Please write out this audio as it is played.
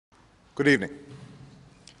Good evening.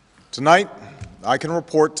 Tonight, I can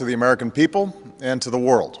report to the American people and to the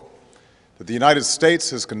world that the United States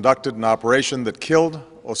has conducted an operation that killed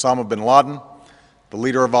Osama Bin Laden, the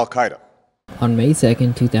leader of al-Qaeda. On May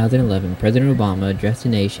 2, 2011, President Obama addressed the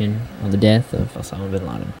nation on the death of Osama Bin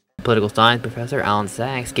Laden. Political science professor Alan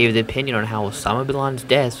Sachs gave his opinion on how Osama Bin Laden's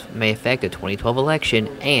death may affect the 2012 election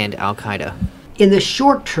and al-Qaeda. In the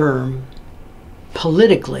short term,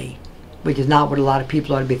 politically, which is not what a lot of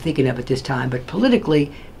people ought to be thinking of at this time, but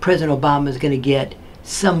politically, President Obama is going to get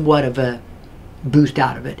somewhat of a boost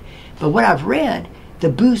out of it. But what I've read, the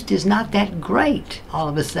boost is not that great all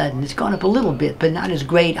of a sudden. It's gone up a little bit, but not as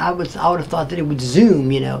great. I would have thought that it would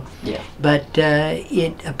zoom, Yeah. But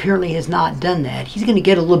it apparently has not done that. He's going to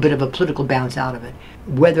get a little bit of a political bounce out of it.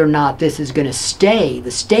 Whether or not this is going to stay,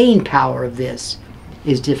 the staying power of this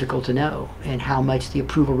is difficult to know, and how much the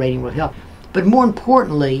approval rating will help. But more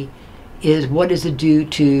importantly, is what does it do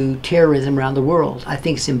to terrorism around the world? I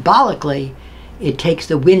think symbolically, it takes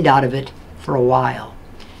the wind out of it for a while.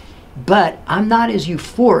 But I'm not as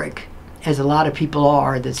euphoric as a lot of people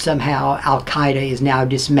are that somehow al-Qaeda is now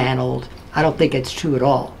dismantled. I don't think it's true at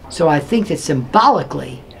all. So I think that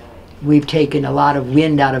symbolically, we've taken a lot of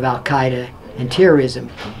wind out of al-Qaeda and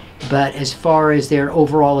terrorism. But as far as their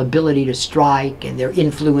overall ability to strike and their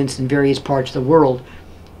influence in various parts of the world,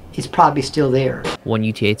 it's probably still there. One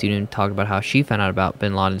UTA student talked about how she found out about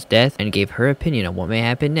Bin Laden's death and gave her opinion on what may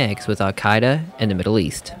happen next with al-Qaeda and the Middle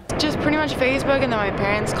East. Just pretty much Facebook, and then my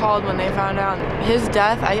parents called when they found out his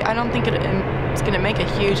death. I don't think it's going to make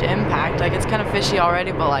a huge impact. Like, it's kind of fishy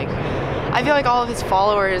already, but like, I feel like all of his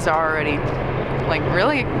followers are already like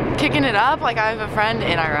really kicking it up. Like, I have a friend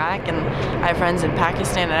in Iraq, and I have friends in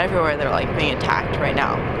Pakistan, and everywhere they're like being attacked right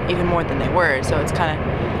now, even more than they were. So it's kind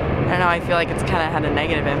of, I don't know, I feel like it's kind of had a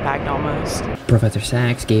negative impact almost. Professor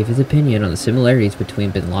Sachs gave his opinion on the similarities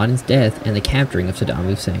between Bin Laden's death and the capturing of Saddam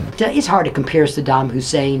Hussein. It's hard to compare Saddam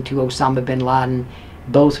Hussein to Osama Bin Laden,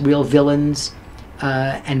 both real villains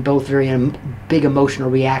and both very big emotional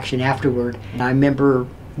reaction afterward. I remember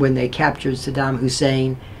when they captured Saddam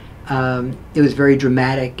Hussein, it was very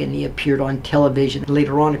dramatic, and he appeared on television.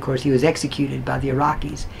 Later on, of course, he was executed by the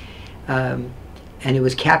Iraqis. And it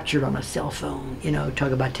was captured on a cell phone,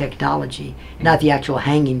 talk about technology. Not the actual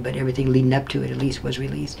hanging, but everything leading up to it at least was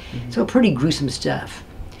released. So pretty gruesome stuff.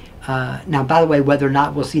 Now, by the way, whether or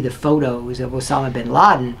not we'll see the photos of Osama bin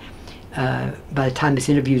Laden, by the time this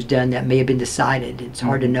interview is done, that may have been decided. It's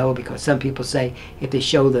hard to know, because some people say if they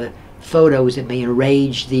show the photos, it may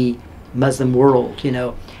enrage the Muslim world,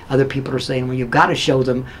 Other people are saying, well, you've got to show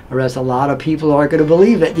them, or else a lot of people aren't going to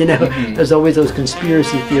believe it, There's always those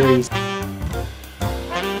conspiracy theories.